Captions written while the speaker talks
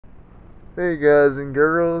Hey guys and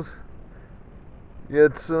girls,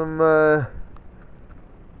 got some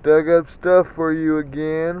dug up stuff for you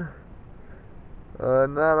again.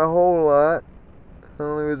 Not a whole lot. I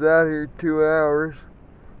only was out here 2 hours,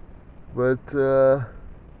 but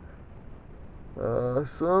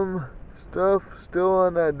some stuff still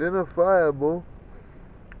unidentifiable.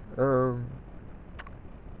 Um,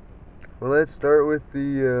 well, let's start with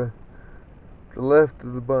the left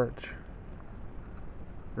of the bunch.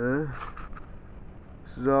 This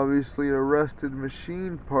is obviously a rusted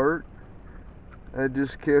machine part. I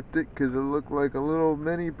just kept it because it looked like a little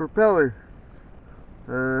mini propeller.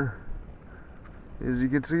 As you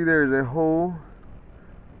can see, there's a hole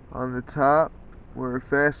on the top where a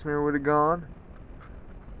fastener would have gone,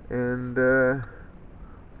 and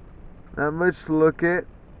not much to look at.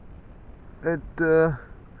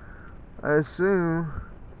 I assume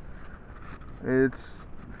it's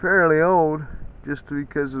fairly old, just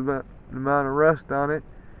because of the amount of rust on it.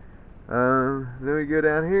 Then we go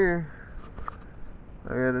down here. I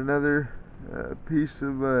got another piece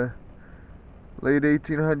of late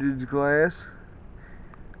 1800s glass.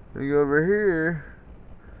 We go over here.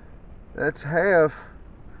 That's half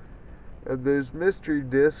of those mystery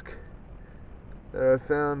discs that I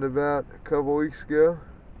found about a couple weeks ago.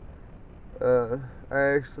 I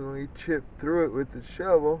accidentally chipped through it with the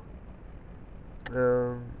shovel,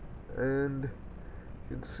 and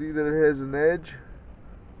you can see that it has an edge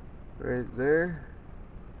right there.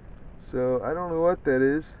 So I don't know what that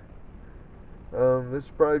is. This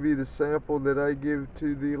will probably be the sample that I give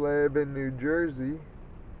to the lab in New Jersey.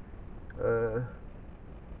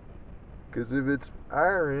 Because if it's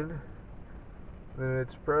iron, then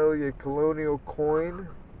it's probably a colonial coin.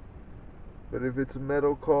 But if it's a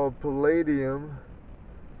metal called palladium,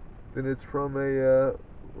 then it's from a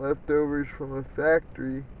leftovers from a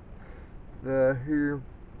factory here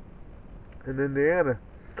in Indiana.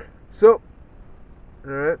 So,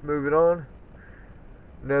 alright, moving on.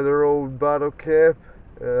 Another old bottle cap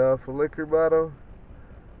off a liquor bottle.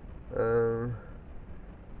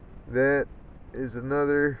 That is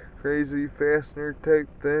another crazy fastener type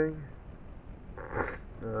thing.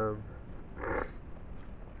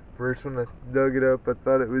 First when I dug it up, I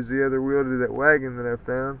thought it was the other wheel to that wagon that I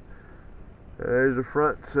found. There's the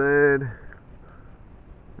front side.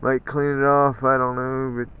 Might clean it off, I don't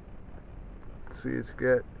know, but see, it's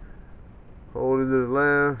got hole to the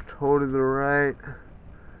left, hole to the right.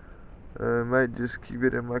 Might just keep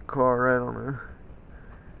it in my car, I don't know.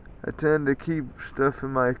 I tend to keep stuff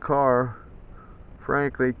in my car,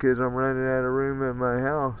 frankly, because I'm running out of room at my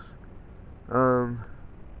house.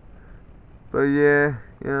 But yeah,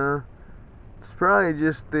 it's probably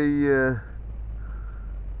just the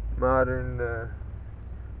modern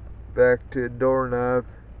back to doorknob.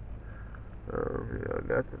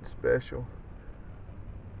 Nothing special.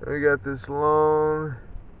 We got this long,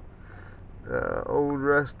 old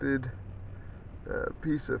rusted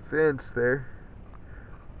piece of fence there.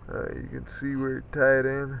 You can see where it tied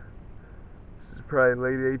in. This is probably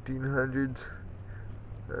late 1800s,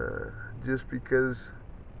 just because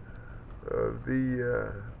of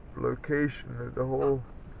the location of the hole,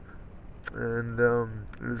 and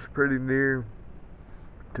it was pretty near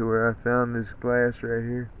to where I found this glass right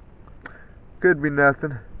here. Could be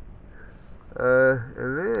nothing. And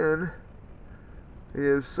then we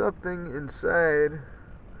have something inside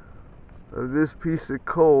of this piece of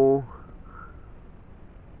coal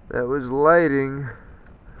that was lighting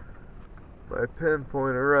my pen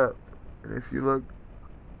pointer up. And if you look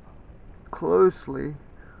closely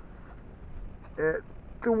at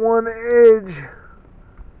the one edge,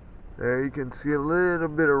 there you can see a little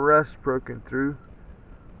bit of rust broken through.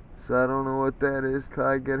 So I don't know what that is till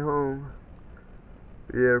I get home.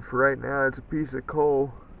 But yeah, for right now it's a piece of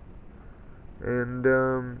coal. And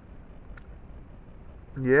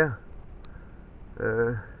yeah.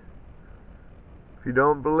 If you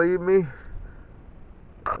don't believe me,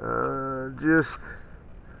 just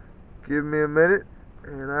give me a minute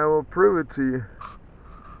and I will prove it to you.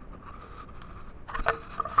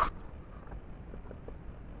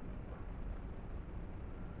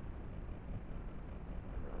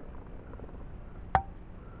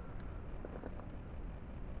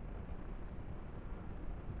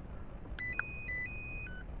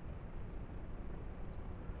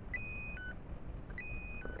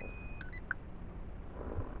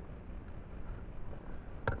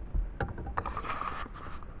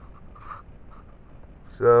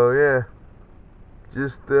 So yeah,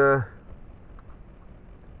 just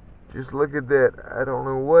look at that. I don't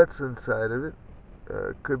know what's inside of it.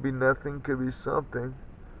 Could be nothing, could be something.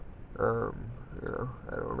 I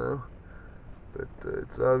don't know. But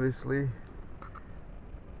it's obviously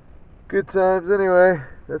good times anyway.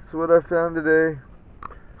 That's what I found today.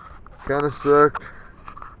 Kind of sucked,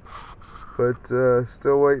 but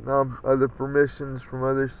still waiting on other permissions from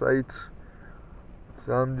other sites.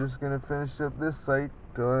 So I'm just gonna finish up this site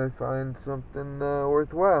till I find something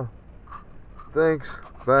worthwhile. Thanks.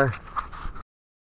 Bye.